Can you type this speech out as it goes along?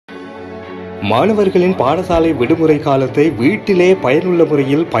மாணவர்களின் பாடசாலை விடுமுறை காலத்தை வீட்டிலே பயனுள்ள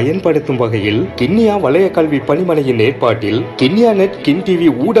முறையில் பயன்படுத்தும் வகையில் கிண்ணியா வலய கல்வி பணிமனையின் ஏற்பாட்டில் கிண்ணியா நெட் கின் டிவி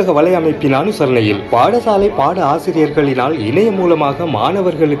ஊடக வலை அமைப்பின் அனுசரணையில் பாடசாலை பாட ஆசிரியர்களினால் இணையம் மூலமாக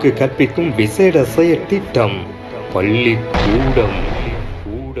மாணவர்களுக்கு கற்பிக்கும் விசேட செயற்திட்டம் பள்ளிக்கூடம்.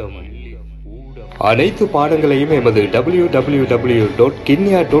 அனைத்து பாடங்களையும் எமது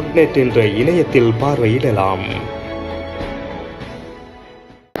www.kinya.net என்ற இணையத்தில் பார்வையிடலாம்.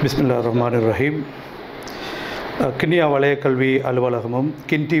 பிஸ்மில்லாஹிர் ரஹ்மானிர் ரஹீம். கிண்ணியா வலய கல்வி அலுவலகமும்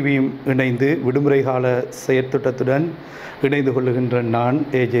கின் டிவியும் இணைந்து விடுமுறை கால செயற்திட்டத்துடன் இணைந்து கொள்ளுகின்ற நான்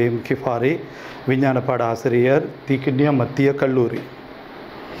A.J.M Kifari, விஞ்ஞான பாட ஆசிரியர், கிண்ணியா மத்திய கல்லூரி.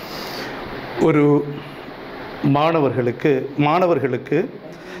 ஒரு மாணவர்களுக்கு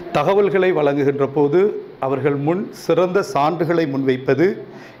தகவல்களை வழங்குகின்ற போது அவர்கள் முன் சிறந்த சான்றுகளை முன்வைப்பது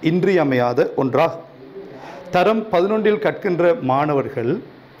இன்றியமையாத ஒன்றாகும். தரம் 11 கற்கின்ற மாணவர்கள்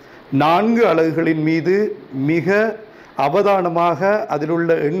 4 அலகுகளின் மீது மிக அவதானமாக அதில் உள்ள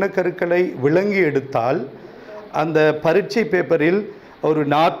எண்ணக்கருக்களை விளங்கி எடுத்தால் அந்த பரீட்சை பேப்பரில் ஒரு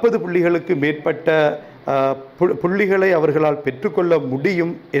 40 புள்ளிகளுக்கு மேற்பட்ட புள்ளிகளை அவர்களால் பெற்றுக்கொள்ள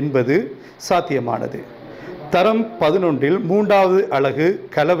முடியும் என்பது சாத்தியமானது. தரம் 11 3வது அலகு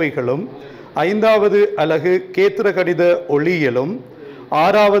கலவைகளும், 5வது அலகு கேத்திர கணித ஒளியியலும்,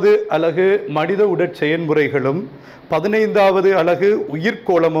 6வது அலகு மனித உடற்செயன்முறைகளும், 15வது அலகு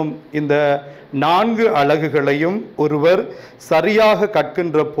உயிர்கோளமும், இந்த 4 அலகுகளையும் ஒருவர் சரியாக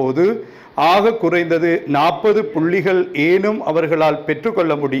கற்கின்ற போது ஆக குறைந்தது 40 புள்ளிகள் ஏனும் அவர்களால்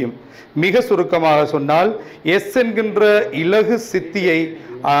பெற்றுக்கொள்ள முடியும். மிக சுருக்கமாக சொன்னால் எஸ் என்கின்ற இலகு சித்தியை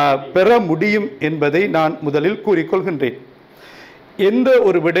பெற முடியும் என்பதை நான் முதலில் கூறிக்கொள்கின்றேன். எந்த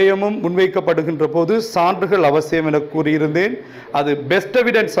ஒரு விடயமும் முன்வைக்கப்படுகின்ற போது சான்றுகள் அவசியம் என கூறியிருந்தேன். அது பெஸ்ட்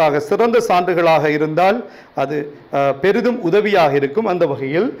எவிடன்ஸாக, சிறந்த சான்றுகளாக இருந்தால் அது பெரிதும் உதவியாக இருக்கும். அந்த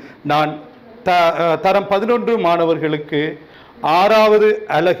வகையில் நான் தரம் 11 மாணவர்களுக்கு 6வது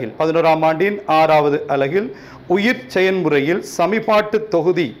அலகில் 11ஆம் ஆண்டின் 6வது அலகில் உயிர் செயன்முறையில் சமிபாட்டு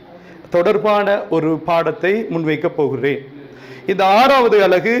தொகுதி தொடர்பான ஒரு பாடத்தை முன்வைக்கப் போகிறேன். இந்த 6வது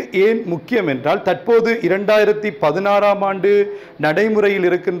அலகு ஏன் முக்கியம் என்றால், தற்போது 2016ஆம் ஆண்டு நடைமுறையில்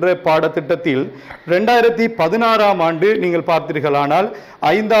இருக்கின்ற பாடத்திட்டத்தில் 2016ஆம் ஆண்டு நீங்கள் பார்த்தீர்களானால்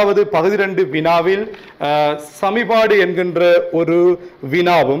 5வது பகுதி 2 வினாவில் சமிபாடு என்கின்ற ஒரு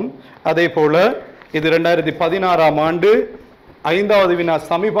வினாவும், அதே போல இது 2016ஆம் ஆண்டு 5வது வினா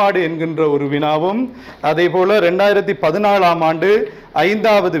சமிபாடு என்கின்ற ஒரு வினாவும், அதே போல 2014ஆம் ஆண்டு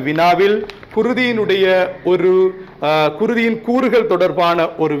 5வது வினாவில் குருதியின் கூறுகள் தொடர்பான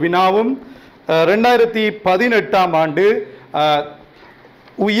ஒரு வினாவும், 2018ஆம் ஆண்டு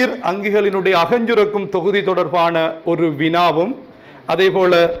உயிர் அங்கிகளினுடைய அகஞ்சுரக்கும் தொகுதி தொடர்பான ஒரு வினாவும், அதே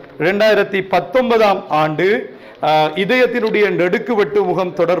போல 2019ஆம் ஆண்டு இதயத்தினுடைய நெடுக்குவெட்டு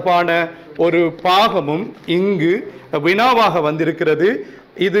முகம் தொடர்பான ஒரு பாகமும் இங்கு வினாவாக வந்திருக்கிறது.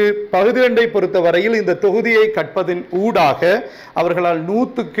 இது பகுதி 2 பொறுத்த வரையில் இந்த தொகுதியை கற்பதன் ஊடாக அவர்களால்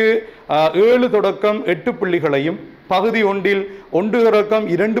 100க்கு 7 தொடக்கம் 8 புள்ளிகளையும், பகுதி 1ல் 1 தொடக்கம்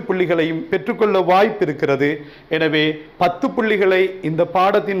 2 புள்ளிகளையும் பெற்றுக்கொள்ள வாய்ப்பு இருக்கிறது. எனவே 10 புள்ளிகளை இந்த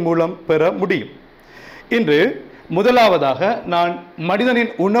பாடத்தின் மூலம் பெற முடியும். இன்று முதலாவதாக நான்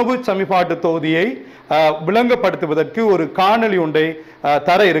மனிதனின் உணவு சமிபாட்டு தொகுதியை விளங்கப்படுத்துவதற்கு ஒரு காணொளி ஒன்றை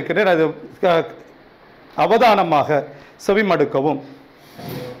தர இருக்கிறேன். அது அவதானமாக செவிமடுக்கவும்.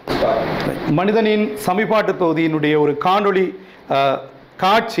 மனிதனின் சமிபாட்டு தொகுதியினுடைய ஒரு காணொளி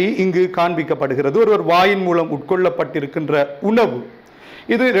காட்சி இங்கு காண்பிக்கப்படுகிறது. ஒருவர் வாயின் மூலம் உட்கொள்ளப்பட்டிருக்கின்ற உணவு.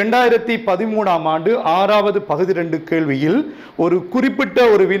 இது 2013ஆம் ஆண்டு 6வது பகுதி 2 கேள்வியில் ஒரு குறிப்பிட்ட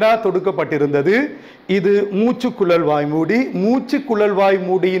ஒரு வினா தொடுக்கப்பட்டிருந்தது. இது மூச்சுக்குழல்வாய் மூடி. மூச்சுக்குழல்வாய்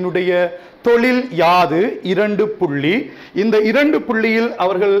மூடியினுடைய தொழில் யாது? 2 புள்ளி. இந்த 2 புள்ளியில்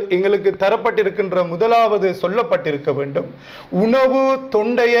அவர்கள் எங்களுக்கு தரப்பட்டிருக்கின்ற முதலாவது சொல்லப்பட்டிருக்க வேண்டும், உணவு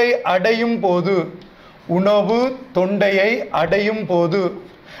தொண்டையை அடையும் போது, உணவு தொண்டையை அடையும் போது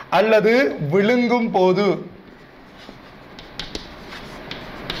அல்லது விழுங்கும் போது.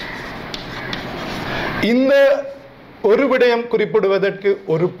 இந்த ஒரு விடயம் குறிப்பிடுவதற்கு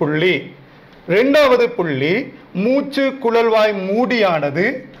ஒரு புள்ளி. 2வது புள்ளி, மூச்சு குழல்வாய் மூடியானது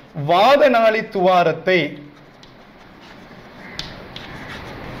வாதநாளி துவாரத்தை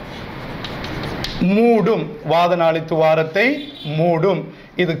மூடும், வாதநாளி துவாரத்தை மூடும்.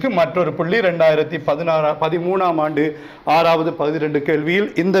 இதுக்கு மற்றொரு புள்ளி. 2013ஆம் ஆண்டு 6வது பகுதி 2 கேள்வியில்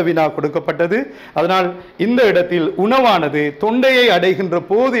இந்த வினா கொடுக்கப்பட்டது. அதனால் இந்த இடத்தில் உணவானது தொண்டையை அடைகின்ற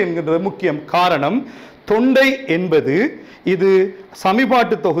போது என்கின்ற முக்கியம். காரணம், தொண்டை என்பது இது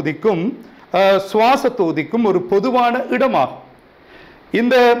சமிபாட்டு தொகுதிக்கும் சுவாச தொகுதிக்கும் ஒரு பொதுவான இடமாகும்.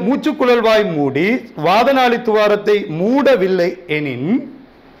 இந்த மூச்சுக்குழல்வாய் மூடி வாதநாளி துவாரத்தை மூடவில்லை எனின்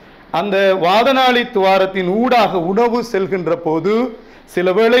அந்த வாதநாளி துவாரத்தின் ஊடாக உணவு செல்கின்ற போது சில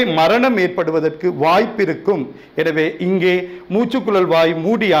வேளை மரணம் ஏற்படுவதற்கு வாய்ப்பு இருக்கும். எனவே இங்கே மூச்சுக்குழல் வாய்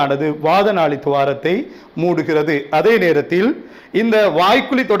மூடியானது வாதநாளி துவாரத்தை மூடுகிறது. அதே நேரத்தில் இந்த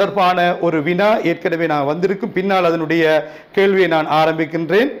வாய்க்குழி தொடர்பான ஒரு வினா ஏற்கனவே நான் வந்திருக்கும், பின்னால் அதனுடைய கேள்வியை நான்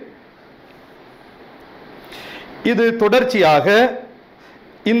ஆரம்பிக்கின்றேன். இது தொடர்ச்சியாக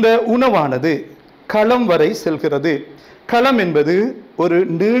இந்த உணவானது களம் வரை செல்கிறது. களம் என்பது ஒரு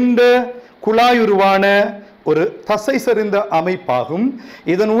நீண்ட குழாயுருவான ஒரு தசை சரிந்த அமைப்பாகும்.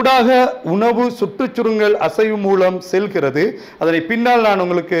 இதனூடாக உணவு சுற்றுச்சுருங்கல் அசைவு மூலம் செல்கிறது. அதனை பின்னால் நான்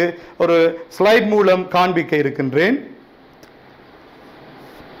உங்களுக்கு ஒரு ஸ்லைட் மூலம் காண்பிக்க இருக்கின்றேன்.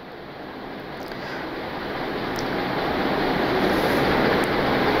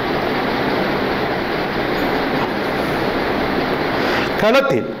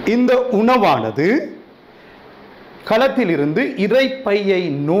 களத்தில் இந்த உணவானது களத்தில் இருந்து இரைப்பையை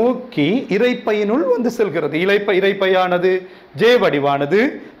நோக்கி இரைப்பையினுள் வந்து செல்கிறது. இரைப்பையானது ஜே வடிவானது,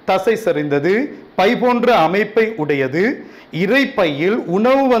 தசை சரிந்தது, பை போன்ற அமைப்பை உடையது. இரைப்பையில்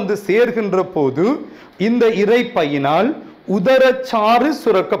உணவு வந்து சேர்கின்ற போது இந்த இரைப்பையினால் உதரச்சாறு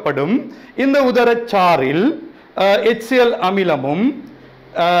சுரக்கப்படும். இந்த உதரச்சாறில் HCl அமிலமும்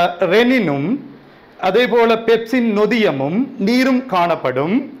ரெனினும் அதே போல பெப்சின் நொதியமும் நீரும்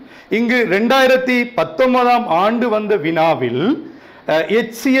காணப்படும். இங்கு 2019 ஆண்டு வந்த வினாவில்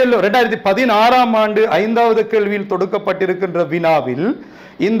HCl 2016 ஆண்டு 5வது கேள்வியில் தொடுக்கப்பட்டிருக்கின்ற வினாவில்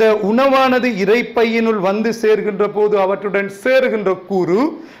இந்த உணவானது இரைப்பையினுள் வந்து சேர்கின்ற போது அவற்றுடன் சேருகின்ற கூறு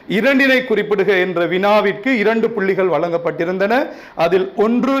இரண்டினை குறிப்பிடுக என்ற வினாவிற்கு 2 புள்ளிகள் வழங்கப்பட்டிருந்தன. அதில்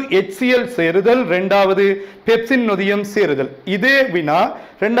ஒன்று HCl சேருதல், இரண்டாவது பெப்சின் நொதியம் சேருதல். இதே வினா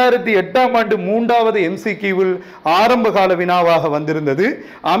 2008 ஆண்டு 3வது MCQவில் ஆரம்ப கால வினாவாக வந்திருந்தது.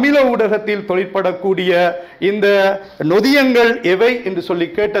 அமில ஊடகத்தில் தொழிற்படக்கூடிய இந்த நொதியங்கள் எவை என்று சொல்லி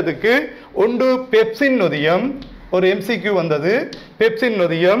கேட்டதுக்கு ஒன்று பெப்சின் நொதியம், ஒரு MCQ வந்தது, பெப்சின்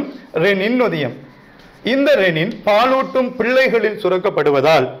நொதியம், ரெனின் நொதியம். இந்த ரெனின் பாலூட்டும் பிள்ளைகளில்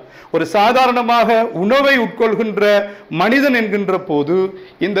சுரக்கப்படுவதால் ஒரு சாதாரணமாக உணவை உட்கொள்கின்ற மனிதன் என்கின்ற போது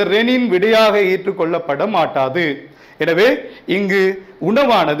இந்த ரெனின் விடையாக ஏற்றுக்கொள்ளப்பட மாட்டாது. எனவே இங்கு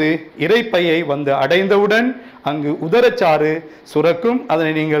உணவானது இரைப்பையை வந்து அடைந்தவுடன் அங்கு உதரச்சாறு சுரக்கும்.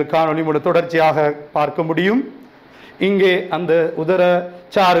 அதனை நீங்கள் காணொளி மூலம் தொடர்ச்சியாக பார்க்க முடியும். இங்கே அந்த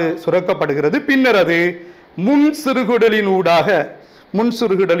உதரச்சாறு சுரக்கப்படுகிறது. பின்னர் அது முன் சிறுகுடலின்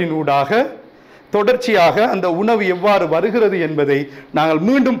ஊடாக தொடர்ச்சியாக அந்த உணவு எவ்வாறு வருகிறது என்பதை நாங்கள்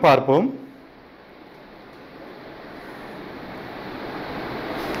மீண்டும் பார்ப்போம்.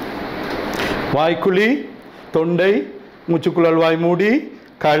 வாய்க்குழி, தொண்டை, மூச்சுக்குழல் வாய் மூடி,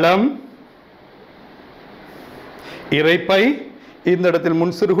 களம், இரைப்பை, இந்த இடத்தில்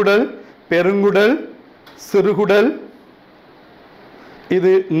முன் சிறுகுடல், பெருங்குடல், சிறுகுடல்,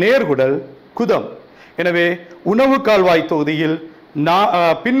 இது நேர்குடல், குதம். எனவே உணவு கால்வாய் தொகுதியில்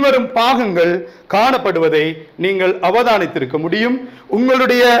பின்வரும் பாகங்கள் காணப்படுவதை நீங்கள் அவதானித்திருக்க முடியும்.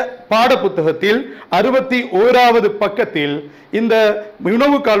 உங்களுடைய பாடப்புத்தகத்தில் 61வது பக்கத்தில் இந்த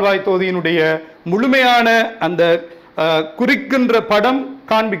உணவு கால்வாய் தொகுதியினுடைய முழுமையான அந்த குறிக்கின்ற படம்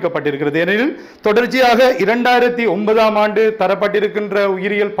காண்பிக்கப்பட்டிருக்கிறது. ஏனெனில் தொடர்ச்சியாக 2009 ஆண்டு தரப்பட்டிருக்கின்ற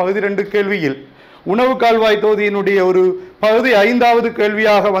உயிரியல் பகுதி 2 கேள்வியில் உணவு கால்வாய் தொகுதியினுடைய ஒரு பகுதி 5வது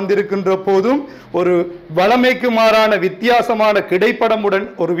கேள்வியாக வந்திருக்கின்ற போதும் ஒரு வளமைக்கு மாறான வித்தியாசமான கிடைப்படமுடன்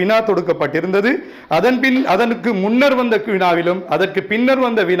ஒரு வினா தொடுக்கப்பட்டிருந்தது. அதற்கு முன்னர் வந்த வினாவிலும் அதற்கு பின்னர்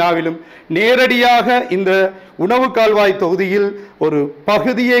வந்த வினாவிலும் நேரடியாக இந்த உணவு கால்வாய் தொகுதியில் ஒரு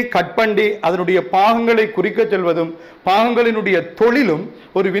பகுதியை கட்பண்டி அதனுடைய பாகங்களை குறிக்க செல்வதும் பாகங்களினுடைய தொழிலும்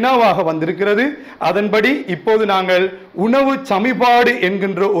ஒரு வினாவாக வந்திருக்கிறது. அதன்படி இப்போது நாங்கள் உணவு சமிபாடு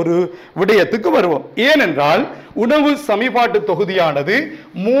என்கின்ற ஒரு விடயத்துக்கு வருவோம். ஏனென்றால் உணவு சமிபாட்டு தொகுதியானது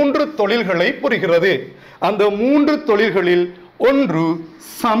 3 தொழில்களை புரிகிறது. அந்த 3 தொழில்களில் ஒன்று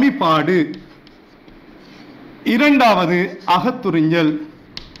சமிபாடு, இரண்டாவது அகத்துறிஞ்சல்,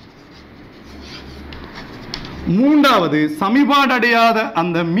 மூன்றாவது சமிபாடடையாத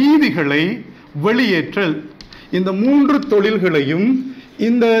அந்த மீதிகளை வெளியேற்றல். இந்த 3 தொழில்களையும்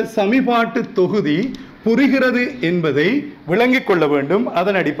இந்த சமிபாட்டு தொகுதி புரிகிறது என்பதை விளங்கிக் கொள்ள வேண்டும்.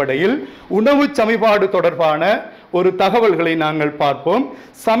 அதன் அடிப்படையில் உணவு சமிபாடு தொடர்பான ஒரு தகவல்களை நாங்கள் பார்ப்போம்.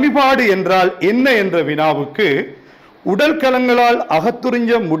 சமிபாடு என்றால் என்ன என்ற வினாவுக்கு உடல் கலங்களால்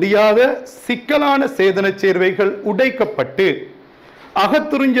அகத்துறிஞ்ச முடியாத சிக்கலான சேதன சேர்வைகள் உடைக்கப்பட்டு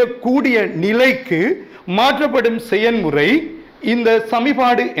அகத்துறிஞ்ச கூடிய நிலைக்கு மாற்றப்படும் செயல்முறை இந்த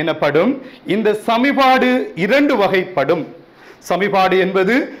சமிபாடு எனப்படும். இந்த சமிபாடு 2 வகைப்படும். சமிபாடு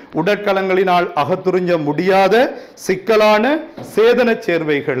என்பது உடற்கலங்களினால் அகத்துறிஞ்ச முடியாத சிக்கலான சேதன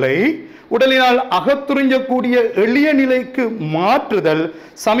சேர்வைகளை உடலினால் அகத்துறிஞ்சக்கூடிய எளிய நிலைக்கு மாற்றுதல்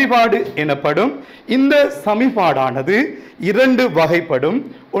சமிபாடு எனப்படும். இந்த சமிபாடானது 2 வகைப்படும்.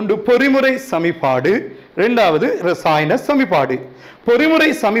 ஒன்று பொறிமுறை சமிபாடு, இரண்டாவது இரசாயன சமிபாடு. பொறிமுறை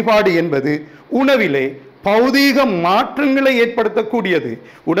சமிபாடு என்பது உணவிலே பௌதீக மாற்றங்களை ஏற்படுத்தக்கூடியது.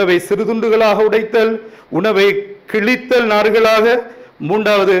 உணவை சிறு துண்டுகளாக உடைத்தல், உணவை கிழித்தல் நார்களாக,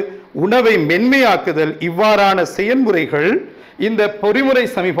 மூன்றாவது உணவை மென்மையாக்குதல், இவ்வாறான செயல்முறைகள் இந்த பொறிமுறை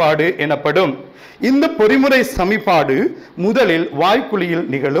சமிபாடு எனப்படும். இந்த பொறிமுறை சமிபாடு முதலில் வாய்க்குழியில்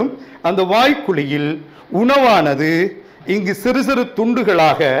நிகழும். அந்த வாய்க்குழியில் உணவானது இங்கு சிறு சிறு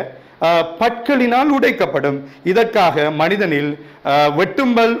துண்டுகளாக பற்களினால் உடைக்கப்படும். இதற்காக மனிதனில்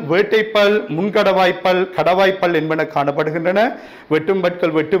வெட்டும்பல், வேட்டைப்பல், முன்கடவாய்ப்பல், கடவாய்ப்பல் என்பன காணப்படுகின்றன.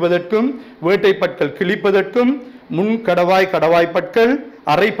 வெட்டும்பற்கள் வெட்டுவதற்கும், வேட்டைப்பற்கள் கிழிப்பதற்கும், முன்கடவாய் கடவாய்ப்பற்கள்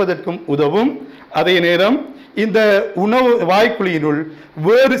அரைப்பதற்கும் உதவும். அதே நேரம் இந்த உணவு வாய்க்குழியினுள்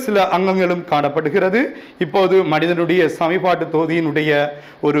வேறு சில அங்கங்களும் காணப்படுகிறது. இப்போது மனிதனுடைய சமிபாட்டு தொகுதியினுடைய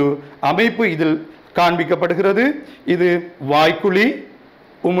ஒரு அமைப்பு இதில் காண்பிக்கப்படுகிறது. இது வாய்க்குழி,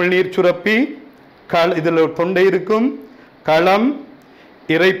 உமிழ்நீர் சுரப்பி, இதில் ஒரு தொண்டை இருக்கும், களம்,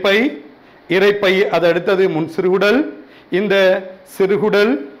 இரைப்பை, இரைப்பை அது அடுத்தது முன் சிறுகுடல், இந்த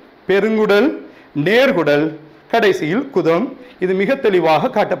சிறுகுடல், பெருங்குடல், நேர்குடல், கடைசியில் குதம். இது மிக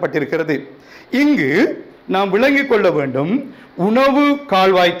தெளிவாக காட்டப்பட்டிருக்கிறது. இங்கு நாம் விளங்கிக் கொள்ள வேண்டும், உணவு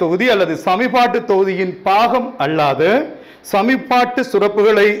கால்வாய் தொகுதி அல்லது சமிபாட்டு தொகுதியின் பாகம் அல்லாத சமிபாட்டு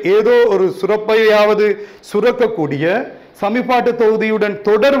சுரப்புகளை ஏதோ ஒரு சுரப்பையாவது சுரக்கக்கூடிய சமிபாட்டு தொகுதியுடன்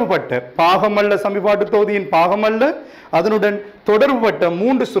தொடர்புபட்ட பாகமல்ல, சமிபாட்டு தொகுதியின் பாகமல்ல, அதனுடன் தொடர்புபட்ட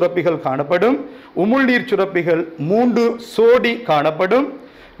 3 சுரப்பிகள் காணப்படும். உமிழ்நீர் சுரப்பிகள் 3 சோடி காணப்படும்.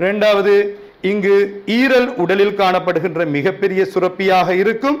 இரண்டாவது இங்கு ஈரல் உடலில் காணப்படுகின்ற மிகப்பெரிய சுரப்பியாக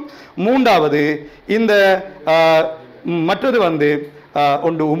இருக்கும். மூன்றாவது இந்த மற்றது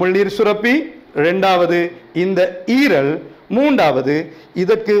ஒன்று உமிழ்நீர் சுரப்பி, இரண்டாவது இந்த ஈரல், மூன்றாவது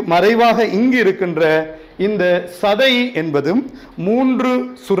இதற்கு மறைவாக இங்கு இருக்கின்ற இந்த சதை என்பதும் 3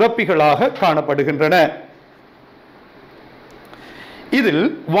 சுரப்பிகளாக காணப்படுகின்றன. இதில்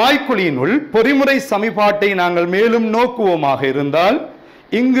வாய்க்குழியினுள் பொறிமுறை சமிபாட்டை நாங்கள் மேலும் நோக்குவோமாக இருந்தால்,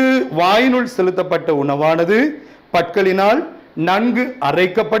 இங்கு வாயினுள் செலுத்தப்பட்ட உணவானது பற்களினால் நன்கு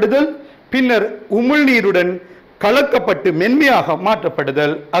அரைக்கப்படுதல், பின்னர் உமிழ்நீருடன் கலக்கப்பட்டு மென்மையாக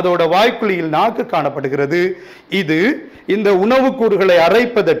மாற்றப்படுதல், அதோட வாய்க்குழியில் நாக்கு காணப்படுகிறது. இது இந்த உணவு கூறுகளை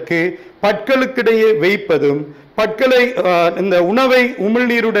அரைப்பதற்கு பற்களுக்கிடையே வைப்பதும், பற்களை இந்த உணவை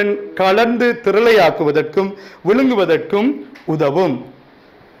உமிழ்நீருடன் கலந்து திரளையாக்குவதற்கும் விழுங்குவதற்கும் உதவும்.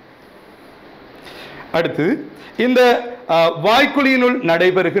 அடுத்து இந்த வாய்க்குழியினுள்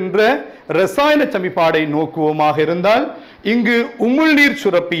நடைபெறுகின்ற இரசாயன சமிபாடை நோக்குவோமாக இருந்தால், இங்கு உமிழ்நீர்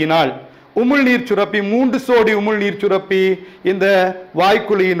சுரப்பியினால், உமிழ்நீர் சுரப்பி 3 சோடி உமிழ்நீர் சுரப்பி இந்த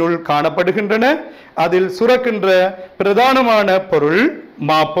வாய்க்குழியினுள் காணப்படுகின்றன. அதில் சுரக்கின்ற பிரதானமான பொருள்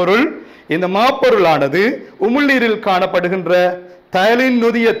மாப்பொருள். இந்த மாப்பொருளானது உமிழ்நீரில் காணப்படுகின்ற தயலின்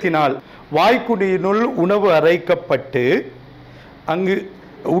நொதியத்தினால் வாய்க்குழியினுள் உணவு அரைக்கப்பட்டு அங்கு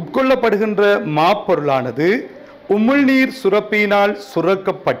உட்கொள்ளப்படுகின்ற மாப்பொருளானது உமிழ்நீர் சுரப்பியினால்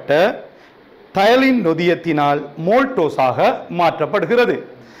சுரக்கப்பட்ட தயலின் நொதியத்தினால் மோல்டோஸாக மாற்றப்படுகிறது.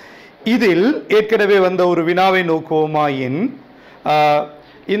 இதில் ஏற்கனவே வந்த ஒரு வினாவை நோக்குவோமாயின்,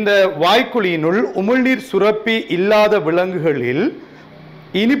 இந்த வாய்க்குழியினுள் உமிழ்நீர் சுரப்பி இல்லாத விலங்குகளில்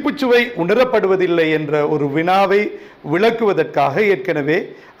இனிப்புச்சுவை உணரப்படுவதில்லை என்ற ஒரு வினாவை விளக்குவதற்காக ஏற்கனவே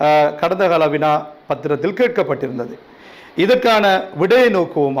கடந்த கால வினா பத்திரத்தில் கேட்கப்பட்டிருந்தது. இதற்கான விடையை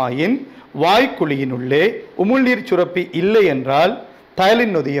நோக்குவோமாயின், வாய்க்குழியினுள்ளே உமிழ்நீர் சுரப்பி இல்லை என்றால்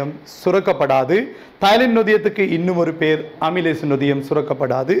தயலின் நொதியம் சுரக்கப்படாது. தயலின் நொதியத்துக்கு இன்னும் ஒரு பேர் அமிலேசு நொதியம்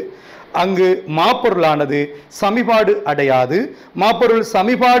சுரக்கப்படாது. அங்கு மாப்பொருளானது சமிபாடு அடையாது. மாப்பொருள்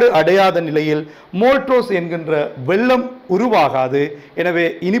சமிபாடு அடையாத நிலையில் மோல்டோஸ் என்கின்ற வெள்ளம் உருவாகாது. எனவே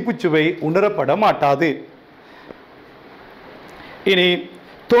இனிப்புச்சுவை உணரப்பட மாட்டாது. இனி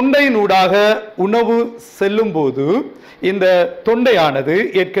தொண்டையினூடாக உணவு செல்லும் போது இந்த தொண்டையானது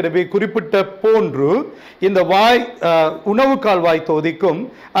ஏற்கனவே குறிப்பிட்ட போன்று இந்த உணவு கால்வாய் தொகுதிக்கும்,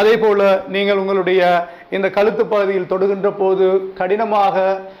 அதே போல நீங்கள் உங்களுடைய இந்த கழுத்து பகுதியில் தொடுகின்ற போது கடினமாக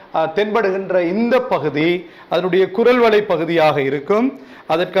தென்படுகின்ற இந்த பகுதி அதனுடைய குரல் வலை பகுதியாக இருக்கும்.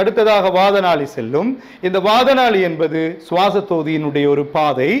 அதற்கு அடுத்ததாக வாதநாளி செல்லும். இந்த வாதநாளி என்பது சுவாச தொகுதியினுடைய ஒரு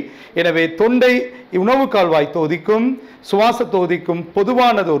பாதை. எனவே தொண்டை உணவு கால்வாய் தொகுதிக்கும் சுவாச தொகுதிக்கும்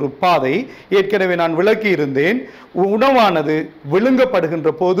பொதுவானது ஒரு பாதை. ஏற்கனவே நான் விளக்கி இருந்தேன். உணவானது விழுங்கப்படுகின்ற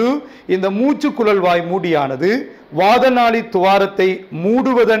போது இந்த மூச்சு குழல்வாய் மூடியானது வாதநாளி துவாரத்தை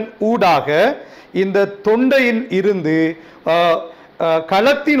மூடுவதன் ஊடாக இந்த தொண்டையில் இருந்து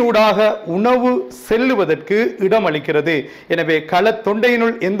களத்தினூடாக உணவு செல்லுவதற்கு இடம் அளிக்கிறது. எனவே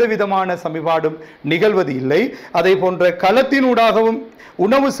தொண்டையினுள் எந்த விதமான சமிபாடும் நிகழ்வது இல்லை. அதே போன்ற களத்தினூடாகவும்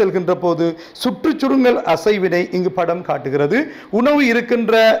உணவு செல்கின்ற போது சுற்றுச்சுருங்கல் அசைவினை இங்கு படம் காட்டுகிறது. உணவு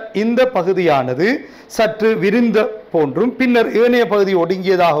இருக்கின்ற இந்த பகுதியானது சற்று விரிந்த போன்றும் பின்னர் ஏனைய பகுதி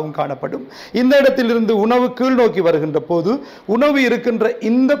ஒடுங்கியதாகவும் காணப்படும். இந்த இடத்திலிருந்து உணவு கீழ் நோக்கி வருகின்ற போது உணவு இருக்கின்ற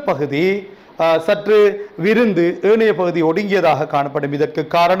இந்த பகுதி சற்று விரிந்து ஏனைய பகுதி ஒடுங்கியதாக காணப்படும். இதற்கு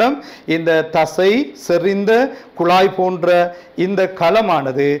காரணம் இந்த தசை செறிந்த குழாய் போன்ற இந்த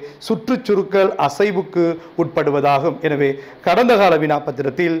களமானது சுற்றுச்சுருக்கல் அசைவுக்கு உட்படுவதாகும். எனவே கடந்த கால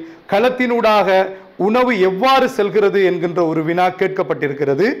வினாப்பத்திரத்தில் களத்தினூடாக உணவு எவ்வாறு செல்கிறது என்கின்ற ஒரு வினா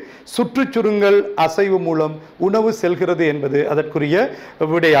கேட்கப்பட்டிருக்கிறது. சுற்றுச்சுருங்கல் அசைவு மூலம் உணவு செல்கிறது என்பது அதற்குரிய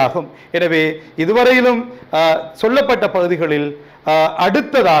விடையாகும். எனவே இதுவரையிலும் சொல்லப்பட்ட பகுதிகளில்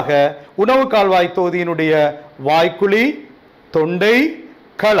அடுத்ததாக உணவு கால்வாய் தொகுதியினுடைய வாய்க்குழி, தொண்டை,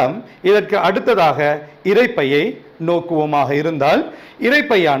 களம், இதற்கு அடுத்ததாக இரைப்பையை நோக்குவோமாக இருந்தால்,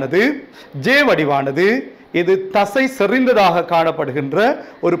 இரைப்பையானது ஜே வடிவானது. இது தசை செறிந்ததாக காணப்படுகின்ற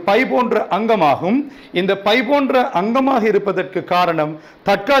ஒரு பை போன்ற அங்கமாகும். இந்த பை போன்ற அங்கமாக இருப்பதற்கு காரணம்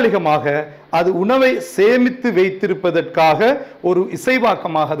தற்காலிகமாக அது உணவை சேமித்து வைத்திருப்பதற்காக ஒரு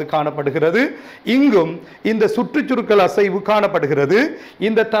இசைவாக்கமாக அது காணப்படுகிறது. இங்கும் இந்த சுற்றுச்சுருக்கல் அசைவு காணப்படுகிறது.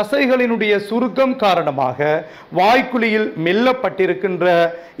 இந்த தசைகளினுடைய சுருக்கம் காரணமாக வாய்க்குழியில் மெல்லப்பட்டிருக்கின்ற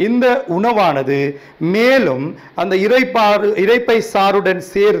இந்த உணவானது மேலும் அந்த இரைப்பை சாருடன்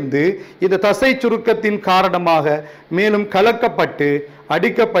சேர்ந்து இந்த தசை சுருக்கத்தின் காரணமாக மேலும் கலக்கப்பட்டு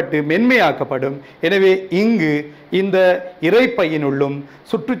அடிக்கப்பட்டு மென்மையாக்கப்படும். எனவே இங்கு இந்த இரைப்பையினுள்ளும்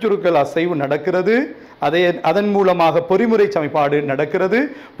சுற்றுச்சுருக்கல் அசைவு நடக்கிறது. அதன் மூலமாக பொறிமுறை சமிபாடு நடக்கிறது.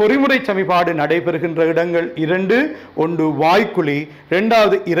 பொறிமுறை சமிபாடு நடைபெறுகின்ற இடங்கள் இரண்டு. ஒன்று வாய்க்குழி,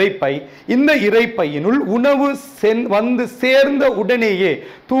 இரண்டாவது இரைப்பை. இந்த இரைப்பையினுள் உணவு வந்து சேர்ந்த உடனேயே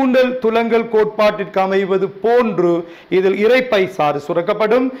தூண்டல் துலங்கல் கோட்பாட்டிற்கு அமைவது போன்று இதில் இரைப்பை சாறு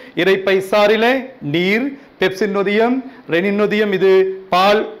சுரக்கப்படும். இரைப்பை சாறிலே நீர், பெப்சின் நொதியம், ரெனின் நொதியம், இது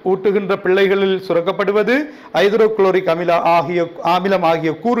பால் ஊட்டுகின்ற பிள்ளைகளில் சுரக்கப்படுவது, ஹைட்ரோகுளோரிக் அமிலம்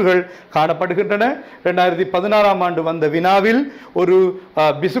ஆகிய கூறுகள் காணப்படுகின்றன. 2016ஆம் ஆண்டு வந்த வினாவில் ஒரு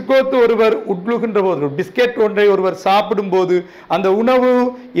பிஸ்கோத்து ஒருவர் உட்கொள்கின்ற போது, பிஸ்கெட் ஒன்றை ஒருவர் சாப்பிடும் போது அந்த உணவு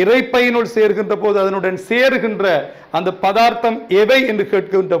இரைப்பையினுள் சேர்கின்ற போது அதனுடன் சேருகின்ற அந்த பதார்த்தம் எவை என்று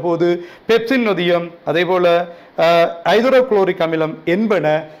கேட்கின்ற போது பெப்சின் நொதியம் அதே போல ஹைட்ரோகுளோரிக் அமிலம் என்பன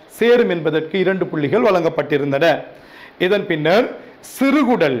சேரும் என்பதற்கு 2 புள்ளிகள் வழங்கப்பட்டிருந்தன. இதன் பின்னர்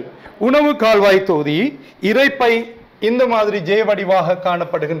சிறுகுடல், உணவு கால்வாய் தொகுதி, இரைப்பை இந்த மாதிரி ஜே வடிவாக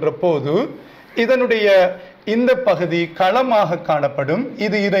காணப்படுகின்ற போது இதனுடைய இந்த பகுதி களமாக காணப்படும்.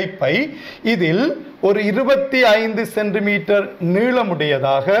 இது இரைப்பை. இதில் ஒரு 25 சென்டிமீட்டர்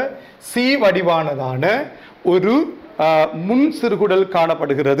நீளமுடையதாக சி வடிவானதான ஒரு முன் சிறுகுடல்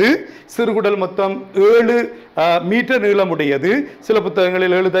காணப்படுகிறது. சிறுகுடல் மொத்தம் 7 மீட்டர் நீளமுடையது. சில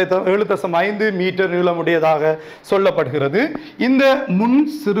புத்தகங்களில் 7.5 மீட்டர் நீளமுடையதாக சொல்லப்படுகிறது. இந்த முன்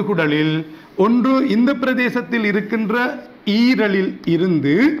சிறுகுடலில் ஒன்று இந்த பிரதேசத்தில் இருக்கின்ற ஈரலில்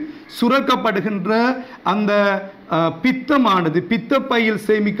இருந்து சுரக்கப்படுகின்ற அந்த பித்தமானது பித்தப்பையில்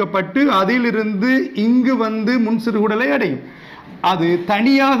சேமிக்கப்பட்டு அதிலிருந்து இங்கு வந்து முன் சிறுகுடலை அடையும். அது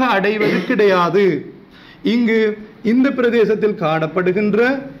தனியாக அடைவது கிடையாது. இங்கு இந்த பிரதேசத்தில் காணப்படுகின்ற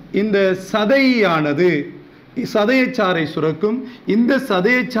இந்த சதையானது சதையச்சாறை சுரக்கும். இந்த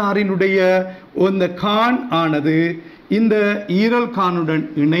சதையச்சாறினுடைய இந்த கான் ஆனது இந்த ஈரல் கானுடன்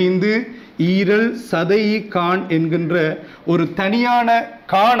இணைந்து ஈரல் சதை கான் என்கின்ற ஒரு தனியான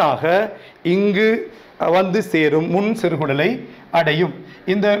கானாக இங்கு வந்து சேரும், முன் சிறுகுடலை அடையும்.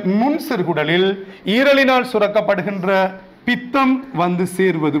 இந்த முன் சிறுகுடலில் ஈரலினால் சுரக்கப்படுகின்ற பித்தம் வந்து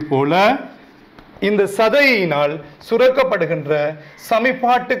சேர்வது போல இந்த சதையினால் சுரக்கப்படுகின்ற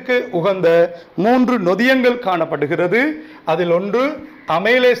சமிபாட்டுக்கு உகந்த 3 நொதியங்கள் காணப்படுகிறது. அதில் ஒன்று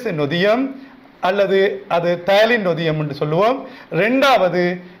அமைலேச நொதியம் அல்லது அது தயலின் நொதியம் என்று சொல்லுவோம். இரண்டாவது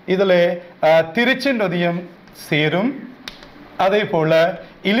இதில் திருச்சி நொதியம் சேரும். அதே போல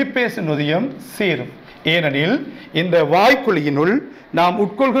இலிப்பேசு நொதியம் சேரும். ஏனெனில் இந்த வாய்க்குழியினுள் நாம்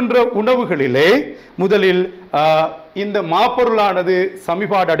உட்கொள்கின்ற உணவுகளிலே முதலில் இந்த மாப்பொருளானது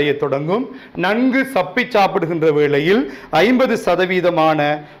சமிபாடு அடைய தொடங்கும். நன்கு சப்பி சாப்பிடுகின்ற வேளையில் 50%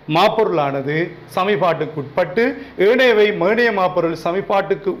 மாப்பொருளானது சமிபாட்டுக்கு உட்பட்டு ஏனையவை மேனைய மாப்பொருள்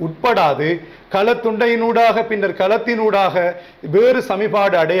சமிபாட்டுக்கு உட்படாது களத்துண்டையினூடாக பின்னர் களத்தினூடாக வேறு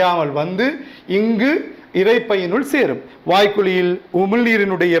சமிபாடு அடையாமல் வந்து இங்கு இரைப்பையினுள் சேரும். வாய்க்குழியில்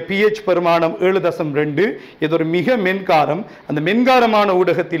உமிழ்நீரினுடைய pH பெருமானம் 7.2. இது ஒரு மிக மென்காரம். அந்த மென்காரமான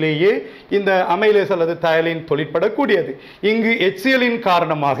ஊடகத்திலேயே இந்த அமைலேஸ் அல்லது தயலின் தொழிற்படக்கூடியது. இங்கு HCl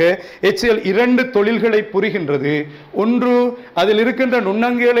காரணமாக HCl 2 தொழில்களை புரிகின்றது. ஒன்று அதில் இருக்கின்ற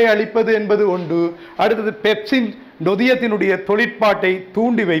நுண்ணங்கிகளை அழிப்பது என்பது ஒன்று. அடுத்தது பெப்சின் நொதியத்தினுடைய தொழிற்பாட்டை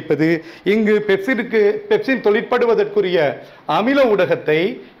தூண்டி வைப்பது. இங்கு பெப்சின் தொழிற்படுவதற்குரிய அமில ஊடகத்தை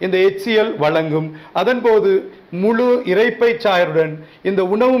இந்த HCl வழங்கும். அதன்போது முழு இரைப்பை சாயருடன் இந்த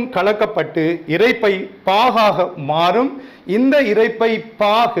உணவும் கலக்கப்பட்டு இரைப்பை பாகாக மாறும். இந்த இரைப்பை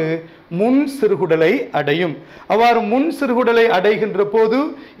பாகு முன் சிறுகுடலை அடையும். அவ்வாறு முன் சிறுகுடலை அடைகின்ற போது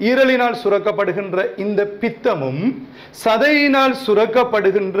ஈரலினால் சுரக்கப்படுகின்ற இந்த பித்தமும் சதையினால்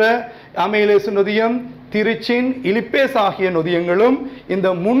சுரக்கப்படுகின்ற அமைலேசு நொதியம், திரிச்சின், இலிப்பேஸ் ஆகிய நொதியங்களும் இந்த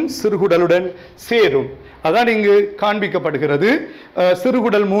முன் சிறுகுடலுடன் சேரும். அதான் இங்கு காண்பிக்கப்படுகிறது.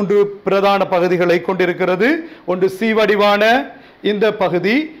 சிறுகுடல் 3 பிரதான பகுதிகளை கொண்டிருக்கிறது. ஒன்று சி வடிவான இந்த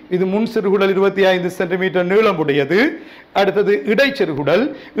பகுதி, இது முன் சிறுகுடல் 25 சென்டிமீட்டர் நீளமுடையது. அடுத்தது இடைச்சிறுகுடல்.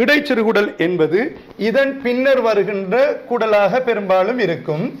 இடைச்சிறுகுடல் என்பது இதன் பின்னர் வருகின்ற குடலாக பெரும்பாலும்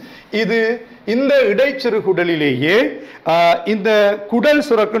இருக்கும். இது இந்த இடைச்சிறுகுடலிலேயே இந்த குடல்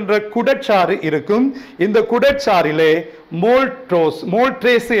சுரக்கின்ற குடச்சாறு இருக்கும். இந்த குடச்சாறிலே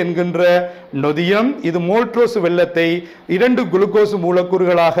மோல்ட்ரேஸ் என்கின்ற நொதியம், இது மோல்ட்ரோஸ் வெள்ளத்தை 2 குளுக்கோஸ்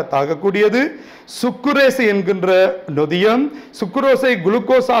மூலக்கூறுகளாக தாக்கக்கூடியது. சுக்குரேஸ் என்கின்ற நொதியம் சுக்குரோஸை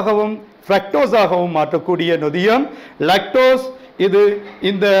குளுக்கோஸாகவும் ஃப்ரக்டோஸாகவும் மாற்றக்கூடிய நொதியம். லாக்டோஸ், இது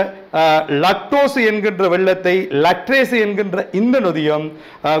இந்த லாக்டோஸ் என்கின்ற வெள்ளத்தை லாக்டேஸ் என்கின்ற இந்த நொதியம்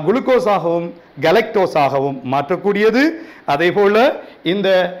குளுக்கோஸாகவும் கலக்டோஸாகவும் மாற்றக்கூடியது. அதே போல இந்த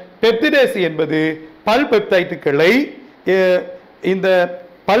பெப்டிடேஸ் என்பது பல்பெப்டைட்டுகளை இந்த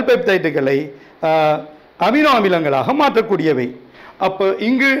பல்பெப்டைட்டுகளை அமினோ அமிலங்களாக மாற்றக்கூடியவை. அப்போ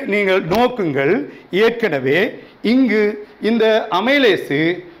இங்கு நீங்கள் நோக்குங்கள், ஏற்கனவே இங்கு இந்த அமைலேசு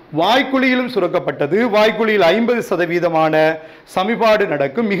வாய்க்குழியிலும் சுரக்கப்பட்டது. வாய்க்குழியில் 50% சமிபாடு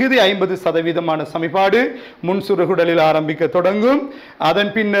நடக்கும். மிகுதி 50% சமிபாடு முன் சிறுகுடலில் ஆரம்பிக்க தொடங்கும்.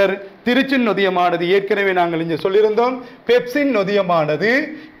 அதன் பின்னர் திரிச்சின் நொதியமானது, ஏற்கனவே நாங்கள் இங்கே சொல்லியிருந்தோம், பெப்சின் நொதியமானது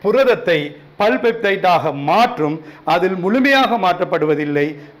புரதத்தை பல்பெப்டைட்டாக மாற்றும். அதில் முழுமையாக மாற்றப்படுவதில்லை.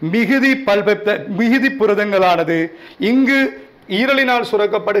 மிகுதி புரதங்களானது இங்கு ஈரலினால்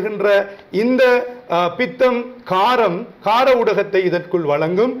சுரக்கப்படுகின்ற இந்த பித்தம் கார ஊடகத்தை இதற்குள்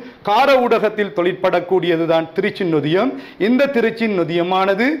வழங்கும். கார ஊடகத்தில் தொழிற்படக்கூடியதுதான் திரிச்சின் நொதியம். இந்த திரிச்சின்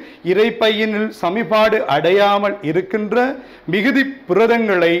நொதியமானது இரைப்பையினில் சமிபாடு அடையாமல் இருக்கின்ற மிகுதி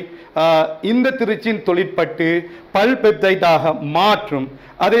புரதங்களை இந்த திரிச்சின் தொழிற்பட்டு பல்பெப்டைட்டாக மாற்றும்.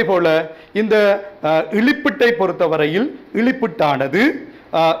 அதே போல இந்த இழிப்பிட்டை பொறுத்தவரையில் இழிப்பிட்டானது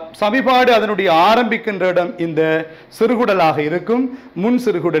சமிபாடு அதனுடைய ஆரம்பிக்கின்ற இடம் இந்த சிறுகுடலாக இருக்கும். முன்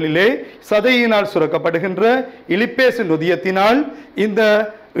சிறுகுடலிலே சதையினால் சுரக்கப்படுகின்ற இலிப்பேசு நொதியத்தினால் இந்த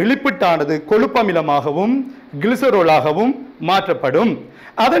இழிப்பிட்டானது கொழுப்பமிலமாகவும் கிளிசரோலாகவும் மாற்றப்படும்.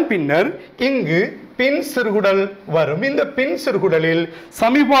 அதன் பின்னர் இங்கு பின் சிறுகுடல் வரும். இந்த பின் சிறுகுடலில்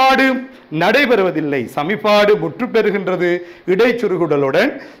சமிபாடு நடைபெறுவதில்லை. சமிபாடு முற்று பெறுகின்றது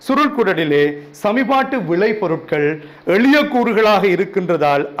இடைச்சிறுகுடலுடன். சுருள்குடலிலே சமிபாட்டு விளைபொருட்கள் எளிய கூறுகளாக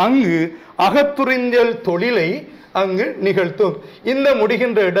இருக்கின்றதால் அங்கு அகத்துறிஞ்சல் தொழிலை அங்கு நிகழ்த்தும். இந்த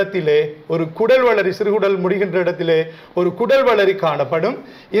முடிகின்ற இடத்திலே ஒரு குடல் வளரி, சிறுகுடல் முடிகின்ற இடத்திலே ஒரு குடல் வளரி காணப்படும்.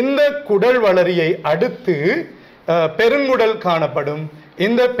 இந்த குடல் வளரியை அடுத்து பெருங்குடல் காணப்படும்.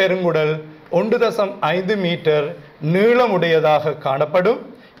 இந்த பெருங்குடல் 1.5 மீட்டர் நீளமுடையதாக காணப்படும்.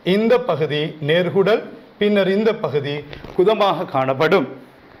 இந்த பகுதி நேர்குடல், பின்னர் இந்த பகுதி குதமாக காணப்படும்.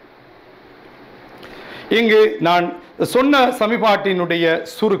 இங்கு நான் சொன்ன சமிபாட்டினுடைய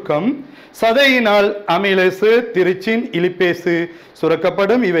சுருக்கம், சதையினால் அமைலேசு, திரிச்சின், இலிப்பேசு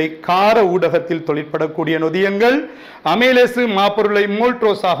சுரக்கப்படும். இவை கார ஊடகத்தில் தொழிற்படக்கூடிய நொதியங்கள். அமைலேசு மாப்பொருளை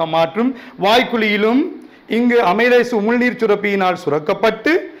மோல்ட்ரோஸாக மாற்றும். வாய்க்குழியிலும் இங்கு அமைலேசு உமிழ்நீர் சுரப்பியினால்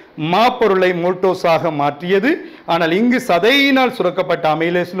சுரக்கப்பட்டு மாப்பொருளை மோல்டோஸாக மாற்றியது. ஆனால் இங்கு சதையினால் சுரக்கப்பட்ட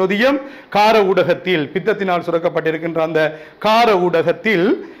அமைலேசு நொதியம் கார ஊடகத்தில், பித்தத்தினால் சுரக்கப்பட்டிருக்கின்ற அந்த கார ஊடகத்தில்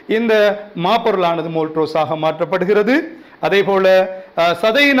இந்த மாப்பொருளானது மோல்ட்ரோஸாக மாற்றப்படுகிறது. அதே போல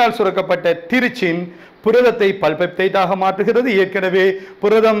சதையினால் சுரக்கப்பட்ட திரிச்சின் புரதத்தை பல்பெப்டைட்டாக மாற்றுகிறது. ஏற்கனவே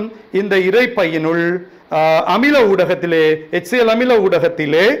புரதம் இந்த இரைப்பையினுள் அமில ஊடகத்திலே, HCl அமில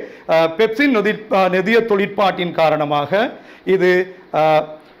ஊடகத்திலே பெப்சின் நொதிய தொழிற்பாட்டின் காரணமாக இது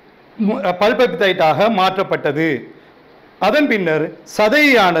பல்பெப்டைட்டாக மாற்றப்பட்டது. அதன் பின்னர்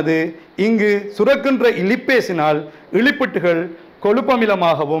சதையானது இங்கு சுரக்கின்ற இலிப்பேசினால் இழிப்பிட்டுகள்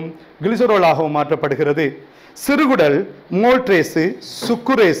கொழுப்பமிலமாகவும் கிளிசரோலாகவும் மாற்றப்படுகிறது. சிறுகுடல் மோல்ட்ரேசு,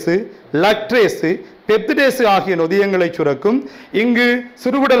 சுக்குரேசு, லாக்டேசு, பெப்டிடேசு ஆகிய நொதியங்களை சுரக்கும். இங்கு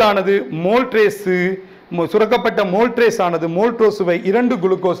சிறுகுடலானது மோல்ட்ரேசு சுரக்கப்பட்ட மோல்ட்ரேஸ் ஆனது மோல்ட்ரோசுவை 2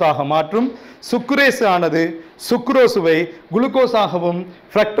 குளுக்கோஸாக மாற்றும். சுக்ரேஸ் ஆனது சுக்ரோசுவை குளுக்கோஸாகவும்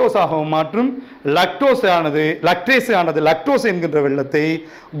ஃப்ரக்டோஸாகவும் மாற்றும். லாக்டேஸ் ஆனது லாக்டோஸ் என்கின்ற வெள்ளத்தை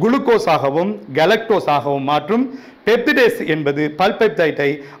குளுக்கோஸாகவும் கலக்டோஸாகவும் மாற்றும். பெப்டிடேஸ் என்பது பல்பெப்டைட்டை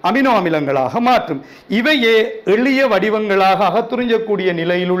அமினோ அமிலங்களாக மாற்றும். இவையே எளிய வடிவங்களாக அகத்துறிஞ்சக்கூடிய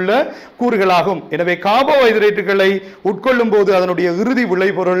நிலையில் உள்ள கூறுகளாகும். எனவே கார்போஹைட்ரேட்டுகளை உட்கொள்ளும் போது அதனுடைய இறுதி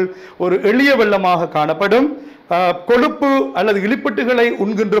விளைபொருள் ஒரு எளிய வெள்ளமாக காணப்படும். கொழுப்பு அல்லது இலிப்பிட்டுகளை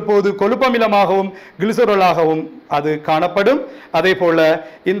உண்கின்ற போது கொழுப்பமிலமாகவும் கிளிசரோலாகவும் அது காணப்படும். அதே போல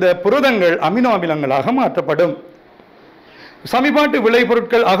இந்த புரதங்கள் அமினோ அமிலங்களாக மாற்றப்படும். சமிபாட்டு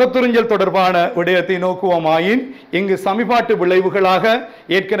விளைபொருட்கள் அகத்துறிஞ்சல் தொடர்பான விடயத்தை நோக்குவோமாயின் இங்கு சமிபாட்டு விளைவுகளாக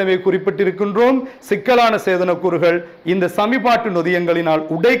ஏற்கனவே குறிப்பிட்டிருக்கின்றோம். சிக்கலான சேதனக்கூறுகள் இந்த சமிபாட்டு நொதியங்களினால்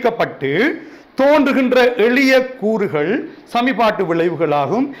உடைக்கப்பட்டு தோன்றுகின்ற எளிய கூறுகள் சமிபாட்டு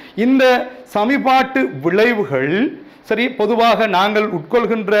விளைவுகளாகும். இந்த சமிபாட்டு விளைவுகள் சரி பொதுவாக நாங்கள்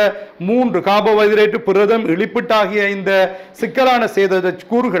உட்கொள்கின்ற 3 கார்போஹைட்ரேட், புரதம், இலிப்பிட்டாகிய இந்த சிக்கலான சேத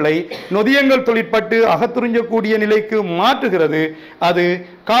கூறுகளை நொதியங்கள் தொழிற்பட்டு அகத்துறிஞ்சக்கூடிய நிலைக்கு மாற்றுகிறது. அது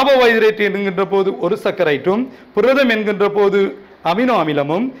கார்போஹைட்ரேட் என்கின்ற போது ஒரு சர்க்கரைட்டும், புரதம் என்கின்ற போது அமினோ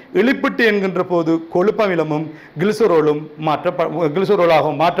அமிலமும், இலிப்பிட்டு என்கின்ற போது கொழுப்பமிலமும்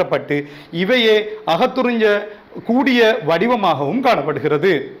கிளிசரோலாகவும் மாற்றப்பட்டு இவையே அகத்துறிஞ்ச கூடிய வடிவமாகவும்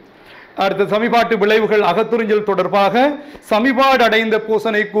காணப்படுகிறது. அடுத்த சமிபாட்டு விளைவுகள் அகத்துறிஞ்சல் தொடர்பாக சமிபாடு அடைந்த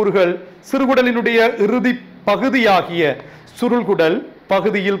பூசணை கூறுகள் சிறுகுடலினுடைய இறுதி பகுதியாகிய சுருள்குடல்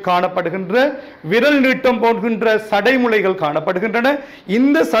பகுதியில் காணப்படுகின்ற விரல் நீட்டம் போன்ற சடைமுலைகள் காணப்படுகின்றன.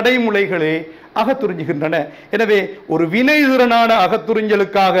 இந்த சடைமுலைகளே அகத்துறிஞ்சுகின்றன. எனவே ஒரு வினைதிறனான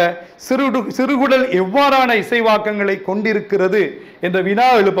அகத்துறிஞ்சலுக்காக சிறுகுடல் எவ்வாறான இசைவாக்கங்களை கொண்டிருக்கிறது என்ற வினா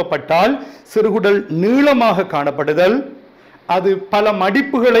எழுப்பப்பட்டால் சிறுகுடல் நீளமாக காணப்படுதல், அது பல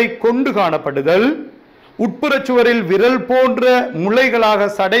மடிப்புகளை கொண்டு காணப்படுதல், உட்புறச்சுவரில் விரல் போன்ற முளைகளாக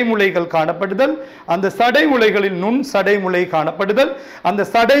சடைமுலைகள் காணப்படுதல், அந்த சடைமுலைகளில் நுண் சடைமுலை காணப்படுதல், அந்த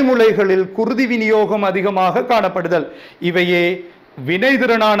சடைமுலைகளில் குருதி விநியோகம் அதிகமாக காணப்படுதல் இவையே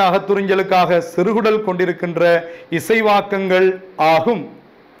வினைதிறனான அகத்துறிஞ்சலுக்காக சிறுகுடல் கொண்டிருக்கின்ற இசைவாக்கங்கள் ஆகும்.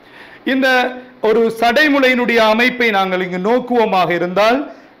 இந்த ஒரு சடைமுலையினுடைய அமைப்பை நாங்கள் இங்கு நோக்குவோமாக இருந்தால்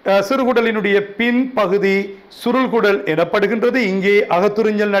சிறுகுடலினுடைய பின் பகுதி சுருள்குடல் எனப்படுகின்றது. இங்கே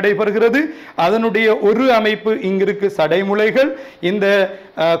அகத்துறிஞ்சல் நடைபெறுகிறது. அதனுடைய ஒரு அமைப்பு இங்கிருக்கு சடைமுலைகள். இந்த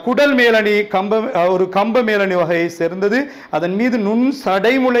குடல் மேலணி ஒரு கம்ப மேலணி வகையை சேர்ந்தது. அதன் மீது நுண்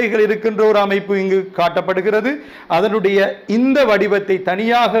சடைமுலைகள் இருக்கின்ற ஒரு அமைப்பு இங்கு காட்டப்படுகிறது. அதனுடைய இந்த வடிவத்தை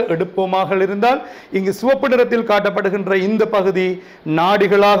தனியாக எடுப்போமாக இருந்தால் இங்கு சிவப்பு நிறத்தில் காட்டப்படுகின்ற இந்த பகுதி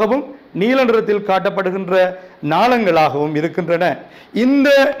நாடிகளாகவும் நீல நிறத்தில் காட்டப்படுகின்ற நாளங்களாகவும் இருக்கின்றன. இந்த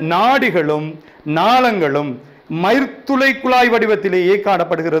நாடிகளும் நாளங்களும் மயிர்த்துளை குழாய் வடிவத்திலேயே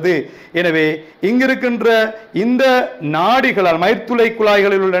காணப்படுகிறது. எனவே இங்கிருக்கின்ற இந்த நாடிகளால் மயிர்த்துளை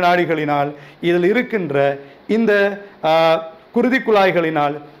குழாய்களில் உள்ள நாடிகளினால் இதில் இருக்கின்ற இந்த குருதி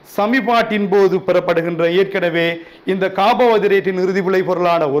குழாய்களினால் சமிபாட்டின் போது பெறப்படுகின்ற ஏற்கனவே இந்த கார்போஹைட்ரேட்டின் இறுதி விளை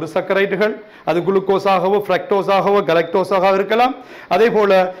பொருளான ஒரு சர்க்கரைட்டுகள் அது குளுக்கோஸாகவோ ஃப்ரக்டோஸாகவோ கலக்டோஸாக இருக்கலாம். அதே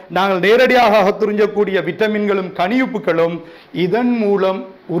போல நாங்கள் நேரடியாக அகத்துறிஞ்சக்கூடிய விட்டமின்களும் கனியுப்புகளும் இதன் மூலம்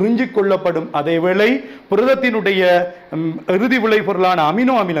உறிஞ்சிக் கொள்ளப்படும். அதேவேளை புரதத்தினுடைய இறுதி விளை பொருளான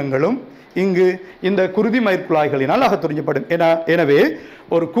அமினோ அமிலங்களும் இங்கு இந்த குருதி மயிர்குழாய்களினால் அகத்துறிஞ்சப்படும். எனவே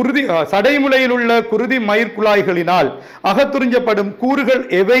ஒரு சடைமுலையில் உள்ள குருதி மயிர்குழாய்களினால் அகத்துறிஞ்சப்படும் கூறுகள்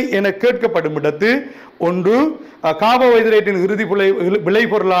எவை என கேட்கப்படும் இடத்து ஒன்று கார்போஹைட்ரேட்டின் இறுதி விளை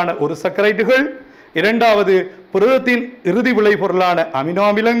பொருளான ஒரு சர்க்கரைட்டுகள், இரண்டாவது புரதத்தின் இறுதி விளை பொருளான அமினோ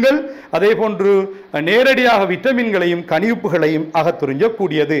அமிலங்கள், அதே போன்று நேரடியாக விட்டமின்களையும் கனியுப்புகளையும்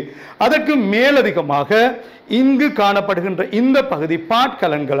அகத்துறிஞ்சக்கூடியது. அதற்கு மேலதிகமாக இங்கு காணப்படுகின்ற இந்த பகுதி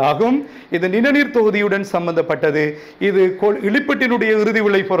பாட்கலன்களாகும். இது நிணநீர் தொகுதியுடன் சம்பந்தப்பட்டது. இது இலிப்பிட்டினுடைய இறுதி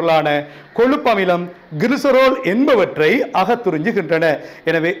விளை பொருளான கொழுப்பமிலம் கிளிசரோல் என்பவற்றை அகத்துறிஞ்சுகின்றன.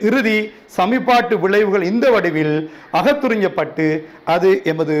 எனவே இறுதி சமிபாட்டு விளைவுகள் இந்த வடிவில் அகத்துறிஞ்சப்பட்டு அது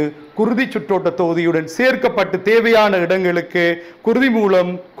எமது குருதி சுற்றோட்ட தொகுதியுடன் சேர்க்கப்பட்டு தேவையான இடங்களுக்கு குருதி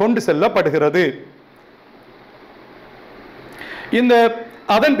மூலம் கொண்டு செல்லப்படுகிறது.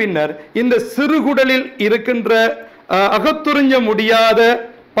 அதன் பின்னர் இந்த சிறுகுடலில் இருக்கின்ற அகத்துறிஞ்ச முடியாத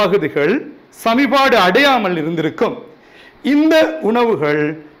பகுதிகள் சமிபாடு அடையாமல் இருந்திருக்கும். இந்த உணவுகள்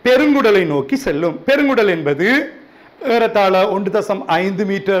பெருங்குடலை நோக்கி செல்லும். பெருங்குடல் என்பது ஏறத்தாழ 1.5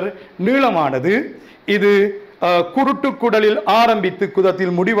 மீட்டர் நீளமானது. இது குருட்டு குடலில் ஆரம்பித்து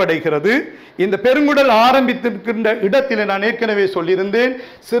குதத்தில் முடிவடைகிறது. இந்த பெருங்குடல் ஆரம்பித்திருக்கின்ற இடத்திலே நான் ஏற்கனவே சொல்லியிருந்தேன்,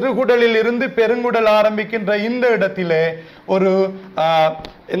 சிறுகுடலில் இருந்து பெருங்குடல் ஆரம்பிக்கின்ற இந்த இடத்திலே ஒரு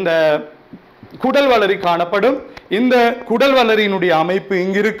இந்த குடல் வளரி காணப்படும். இந்த குடல் வளரியினுடைய அமைப்பு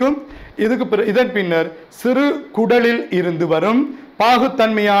இங்கிருக்கும். இதன் பின்னர் சிறு குடலில் இருந்து வரும்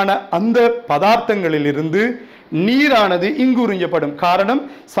பாகுத்தன்மையான அந்த பதார்த்தங்களில் இருந்து நீரானது இங்கு உறிஞ்சப்படும். காரணம்,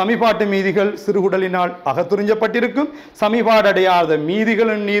 சமிபாட்டு மீதிகள் சிறுகுடலினால் அகத்துறிஞ்சப்பட்டிருக்கும். சமிபாடடையாத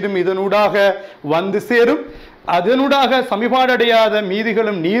மீதிகளும் நீரும் இதனூடாக வந்து சேரும். அதனூடாக சமிபாடடையாத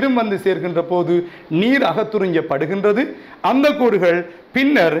மீதிகளும் நீரும் வந்து சேர்கின்ற போது நீர் அகத்துறிஞ்சப்படுகின்றது. அந்த கூறுகள்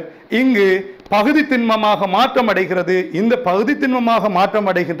பின்னர் இங்கு பகுதி திண்மமாக மாற்றமடைகிறது. இந்த பகுதி திண்மமாக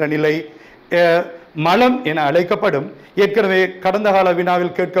மாற்றமடைகின்ற நிலை மலம் என அழைக்கப்படும். ஏற்கனவே கடந்த கால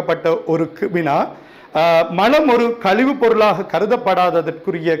வினாவில் கேட்கப்பட்ட ஒரு வினா, மலம் ஒரு கழிவு பொருளாக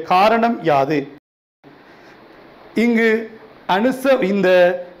கருதப்படாததற்குரிய காரணம் யாது? இங்கு இந்த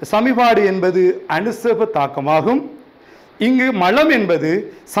சமிபாடு என்பது அனுசேப தாக்கமாகும். இங்கு மலம் என்பது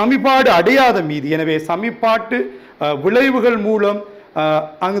சமிபாடு அடையாத மீதி. எனவே சமிபாட்டு விளைவுகள் மூலம்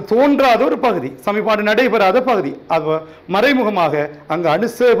அங்கு தோன்றாத ஒரு பகுதி, சமிபாடு நடைபெறாத பகுதி, மறைமுகமாக அங்கு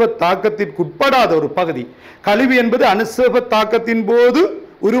அனுசேப தாக்கத்திற்குட்படாத ஒரு பகுதி. கழிவு என்பது அனுசேப தாக்கத்தின் போது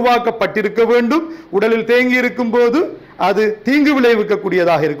உருவாக்கப்பட்டிருக்க வேண்டும். உடலில் தேங்கி இருக்கும் போது அது தீங்கு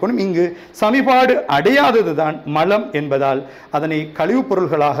விளைவிக்கக்கூடியதாக இருக்கணும். இங்கு சமிபாடு அடையாததுதான் மலம் என்பதால் அதனை கழிவுப்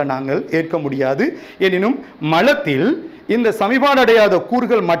பொருள்களாக நாங்கள் ஏற்க முடியாது. எனினும் மலத்தில் இந்த சமிபாடு அடையாத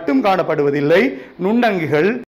கூறுகள் மட்டும் காணப்படுவதில்லை. நுண்ணங்கிகள்